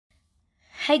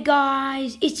Hey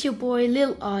guys, it's your boy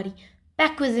Lil Artie,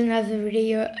 back with another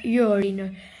video, you already know.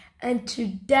 And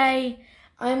today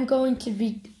I'm going to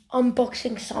be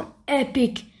unboxing some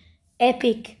epic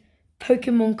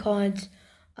Pokemon cards.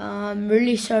 I'm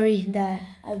really sorry that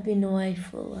I've been away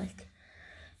for like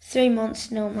 3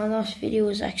 months now. My last video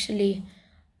was actually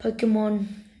Pokemon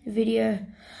video,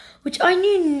 which I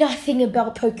knew nothing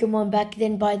about Pokemon back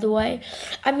then, by the way.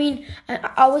 I mean,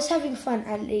 I was having fun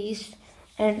at least,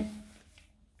 and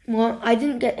well, I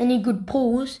didn't get any good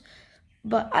pulls,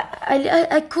 but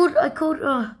I could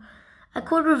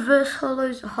reverse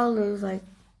hollows like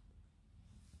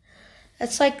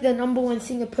that's like the #1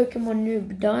 thing a Pokemon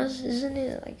noob does, isn't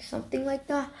it? Like something like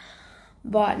that.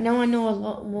 But now I know a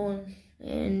lot more,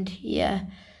 and yeah.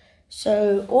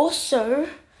 So also,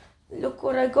 look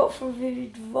what I got from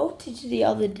Vivid Voltage the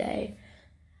other day.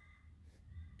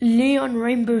 Leon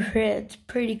Rainbow Red. It's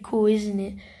pretty cool, isn't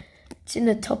it? It's in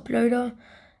the top loader.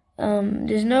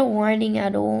 There's no winding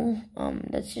at all.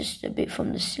 That's just a bit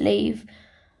from the sleeve,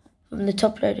 from the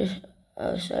top loader.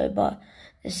 But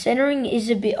the centering is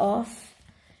a bit off.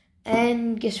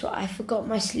 And guess what? I forgot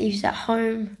my sleeves at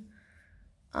home.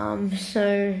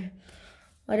 So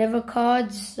whatever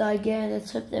cards I get,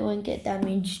 let's hope they won't get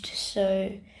damaged.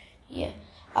 So yeah.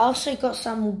 I also got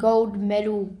some gold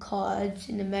medal cards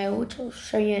in the mail, which I'll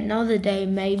show you another day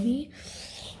maybe.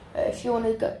 If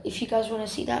you guys want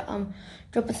to see that,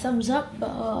 drop a thumbs up.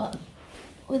 But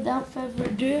without further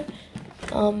ado,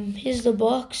 here's the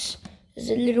box.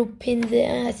 There's a little pin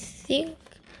there. I think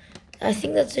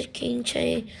that's a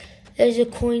keychain. There's a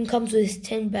coin. Comes with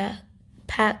 10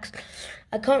 packs.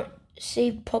 I can't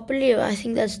see properly. I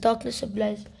think that's Darkness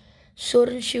Ablaze, Sword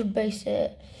and Shield base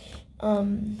set,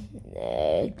 Sun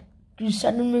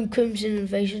and Moon Crimson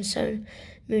Invasion Sun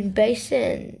Moon base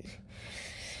set, and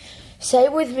say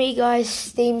it with me, guys,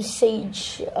 Steam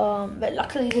Siege. But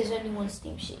luckily there's only one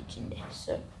Steam Siege in there,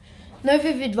 so no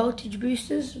Vivid Voltage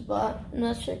boosters, but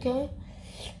that's okay.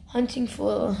 Hunting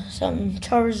for some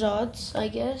Charizards, I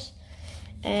guess.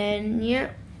 And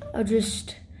yeah, I'll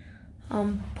just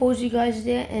pause you guys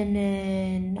there, and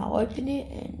then I'll open it,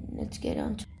 and let's get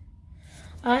on to it.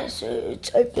 Alright, so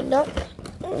it's opened up.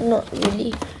 Not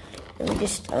really. Let me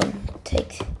just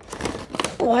take.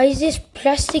 Why is this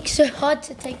plastic so hard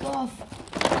to take off?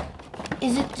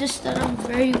 Is it just that I'm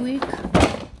very weak?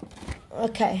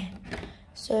 Okay,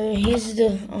 so here's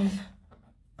the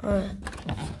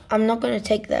I'm not gonna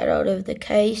take that out of the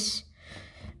case.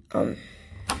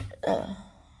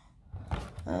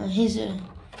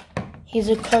 Here's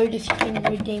a code if you can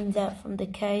redeem that from the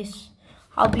case.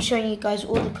 I'll be showing you guys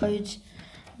all the codes,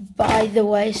 by the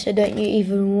way, so don't you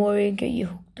even worry and get you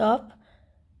hooked up.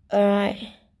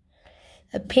 Alright.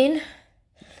 A pin,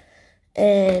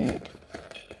 and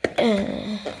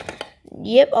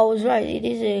yep, I was right, it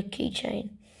is a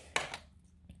keychain.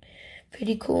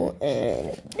 Pretty cool.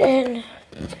 And then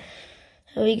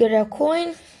we got our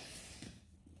coin.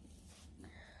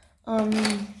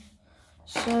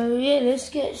 So yeah, let's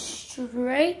get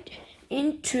straight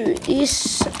into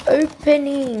this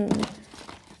opening.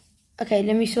 Okay,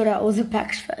 let me sort out all the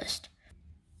packs first.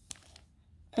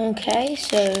 Okay,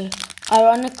 so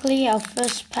ironically, our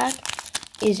first pack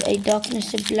is a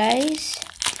Darkness Ablaze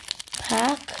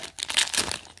pack.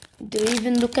 Do you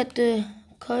even look at the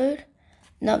code?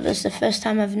 No, that's the first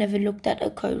time I've never looked at a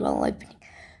code while opening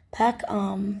pack.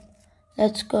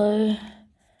 Let's go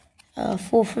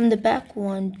 4 from the back.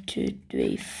 1, 2,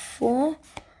 3, 4.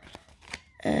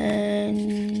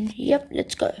 And yep,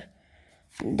 let's go.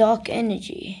 Dark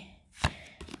Energy.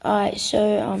 Alright,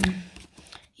 so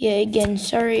yeah, again,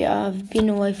 sorry I've been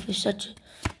away for such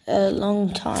a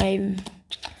long time.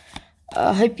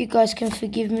 I hope you guys can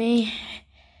forgive me.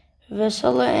 Reverse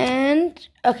Holo and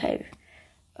okay,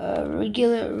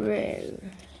 regular rare.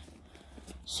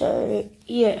 So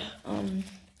yeah,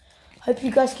 hope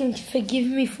you guys can forgive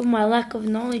me for my lack of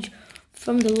knowledge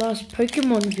from the last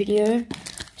Pokemon video.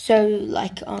 So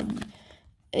like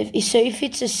if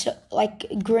it's like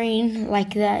green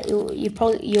like that,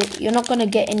 you're not gonna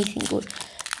get anything good.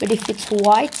 But if it's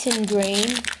white and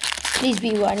green, please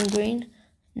be white and green.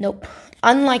 Nope.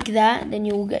 Unlike that, then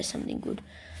you will get something good.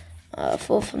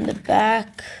 4 from the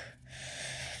back.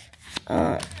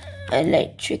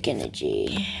 Electric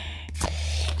Energy.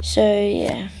 So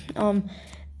yeah.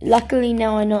 Luckily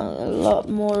now I know a lot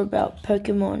more about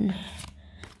Pokemon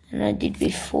than I did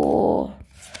before.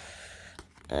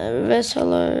 Reverse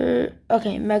Holo.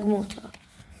 Okay, Magmortar.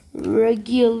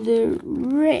 Regular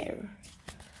rare.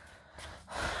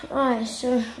 Alright,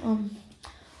 so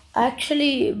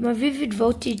actually my Vivid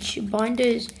Voltage binder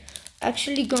is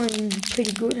actually going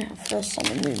pretty good for Sun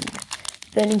and Moon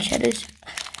Burning Shadows.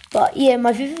 But yeah,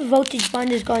 my Vivid Voltage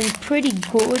binder is going pretty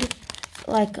good.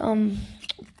 Like,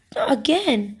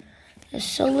 again, a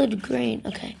solid green.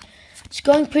 Okay, it's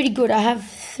going pretty good. I have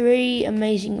 3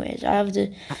 amazing rares. I have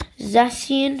the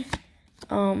Zacian,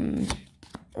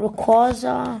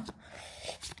 Rayquaza,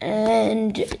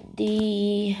 and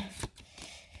the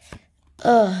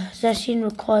Zacian,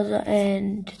 Rayquaza,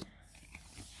 and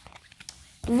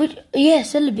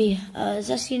Celebi.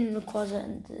 Zacian, Rayquaza,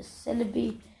 and the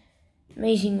Celebi.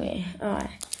 Amazing rare. Alright.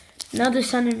 Another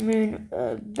Sun and Moon,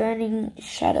 Burning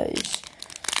Shadows.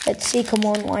 Let's see, come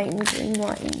on, white and green,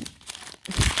 white and...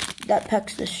 That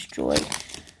pack's destroyed.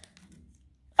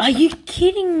 Are you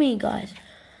kidding me, guys?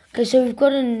 Okay, so we've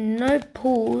got no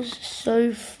pulls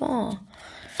so far.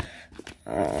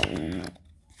 Alright,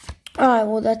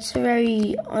 well, that's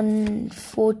very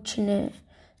unfortunate.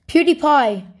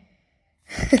 PewDiePie!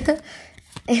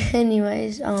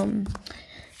 Anyways,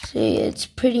 so yeah, it's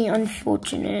pretty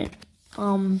unfortunate.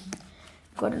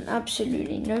 Got an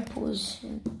absolutely no pause.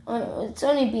 It's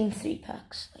only been 3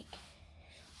 packs. Like,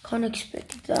 can't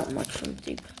expect that much from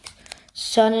 3 packs.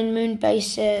 Sun and Moon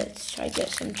base sets. Try to get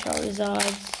some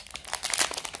Charizards.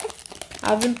 I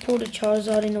haven't pulled a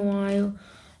Charizard in a while.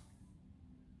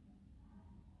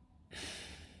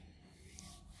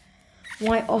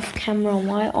 Why off camera?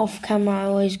 I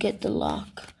always get the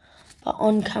luck, but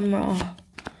on camera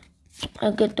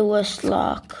I get the worst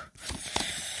luck.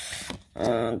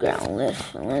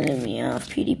 Growlithe, Lemia,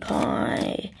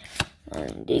 PewDiePie,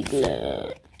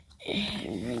 Diglett,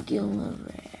 regular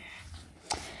rare.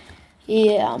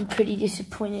 Yeah, I'm pretty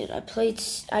disappointed. I paid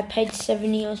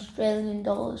 70 Australian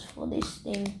dollars for this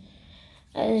thing,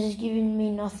 and it's giving me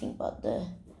nothing but the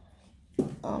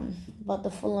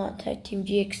Full Art Tag Team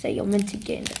GX that you're meant to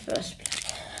get in the first place.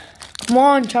 Come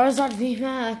on, Charizard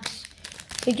VMAX.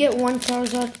 We get 1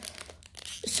 Charizard.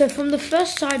 So from the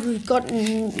first side, we've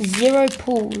gotten 0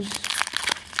 pulls.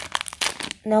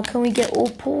 Now, can we get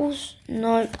all pulls?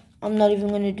 No, I'm not even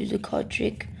going to do the card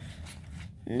trick.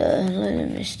 No,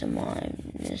 Mr. Mime,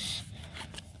 this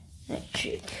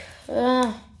trick.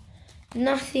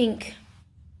 Nothing.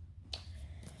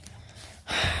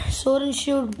 Sword and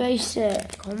Shield base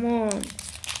set. Come on,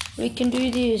 we can do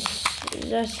this.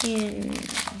 Zacian.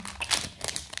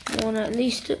 One at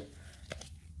least.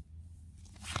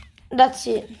 That's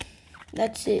it.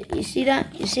 You see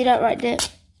that? You see that right there?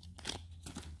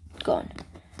 Gone.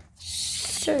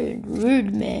 So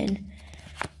rude, man.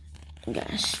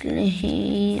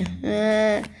 Ghastly.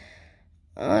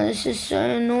 Oh, this is so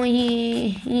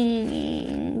annoying.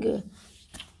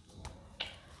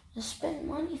 I spent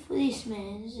money for this,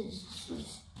 man.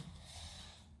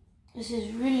 This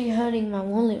is really hurting my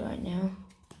wallet right now.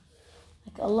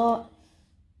 Like, a lot.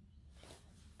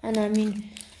 And I mean,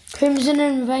 Crimson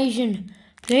Invasion,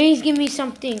 please give me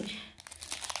something.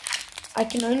 I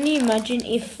can only imagine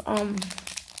if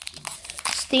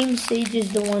Steam Siege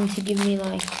is the one to give me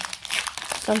like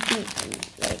something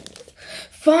like.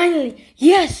 Finally,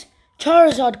 yes,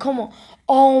 Charizard, come on.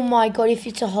 Oh my god, if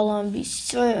it's a holo, I'd be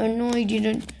so annoyed. You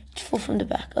don't. It's full from the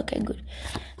back. Okay, good.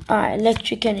 Alright,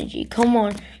 Electric Energy, come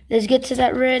on. Let's get to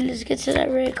that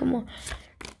red. Come on.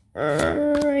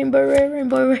 Rainbow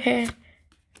rare.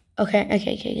 Okay,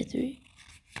 get through.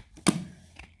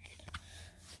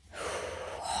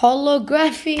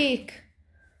 Holographic.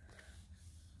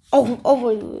 Oh,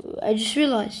 wait, I just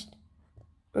realized.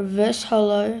 Reverse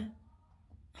holo.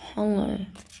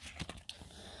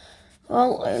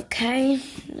 Well, okay.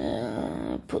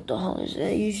 Put the holos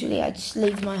there. Usually I just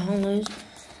leave my holos.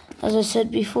 As I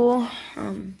said before,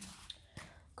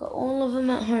 got all of them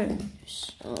at home.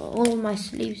 All of my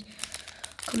sleeves.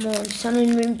 Come on, Sun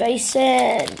and Moon base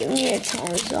set. Give me a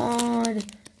Charizard.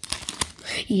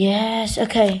 Yes,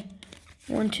 okay.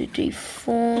 1, 2, 3,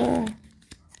 4.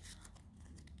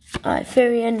 Alright,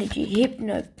 Fairy Energy,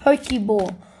 Hypno,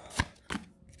 Pokeball,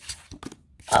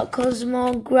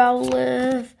 Cosmo,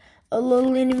 Growlithe, a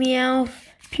little Meowth,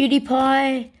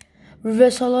 PewDiePie,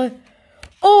 Reverse Holo.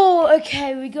 Oh,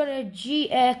 okay, we got a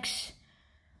GX.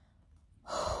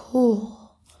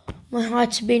 Oh, my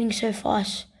heart's beating so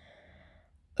fast.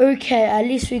 Okay, at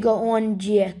least we got 1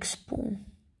 GX pull.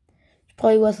 It's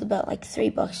probably worth about like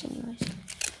 $3 anyways.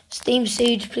 Steam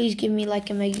Siege, please give me like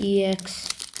a Mega EX.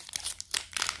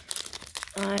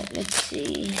 Alright, let's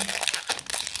see.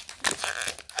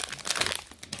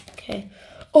 Okay.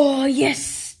 Oh,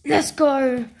 yes! Let's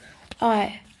go!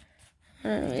 Alright. I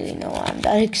don't really know why I'm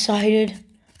that excited.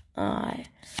 Alright.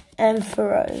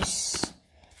 Ampharos.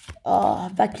 Oh,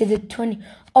 back to the 20.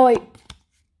 Oh,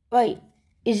 wait.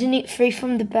 Isn't it free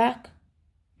from the back?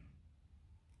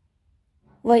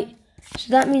 Wait.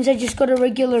 So that means I just got a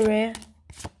regular rare.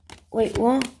 Wait,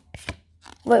 what?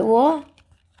 Wait, what?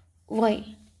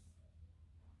 Wait.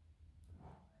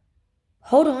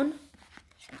 Hold on.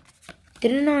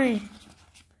 Didn't I?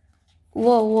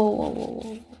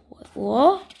 Whoa.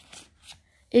 What?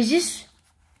 Is this?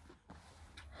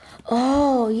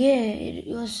 Oh, yeah, it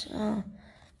was,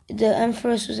 the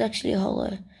Ampharos was actually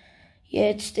hollow. Yeah,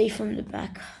 it stayed from the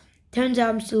back. Turns out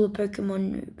I'm still a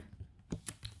Pokemon noob.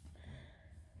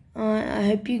 I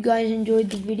hope you guys enjoyed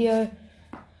the video.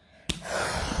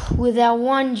 With our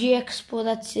 1 GX Spore,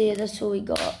 that's it. That's all we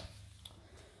got.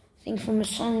 I think from a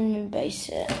Sun and Moon base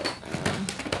set.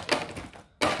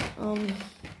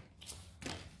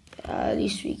 At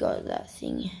least we got that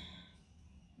thing.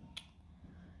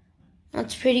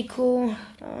 That's pretty cool.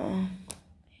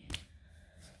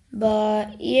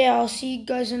 But yeah, I'll see you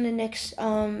guys in the next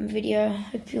video.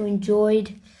 Hope you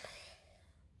enjoyed.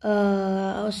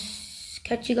 I'll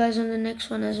catch you guys on the next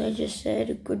one, as I just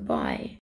said. Goodbye.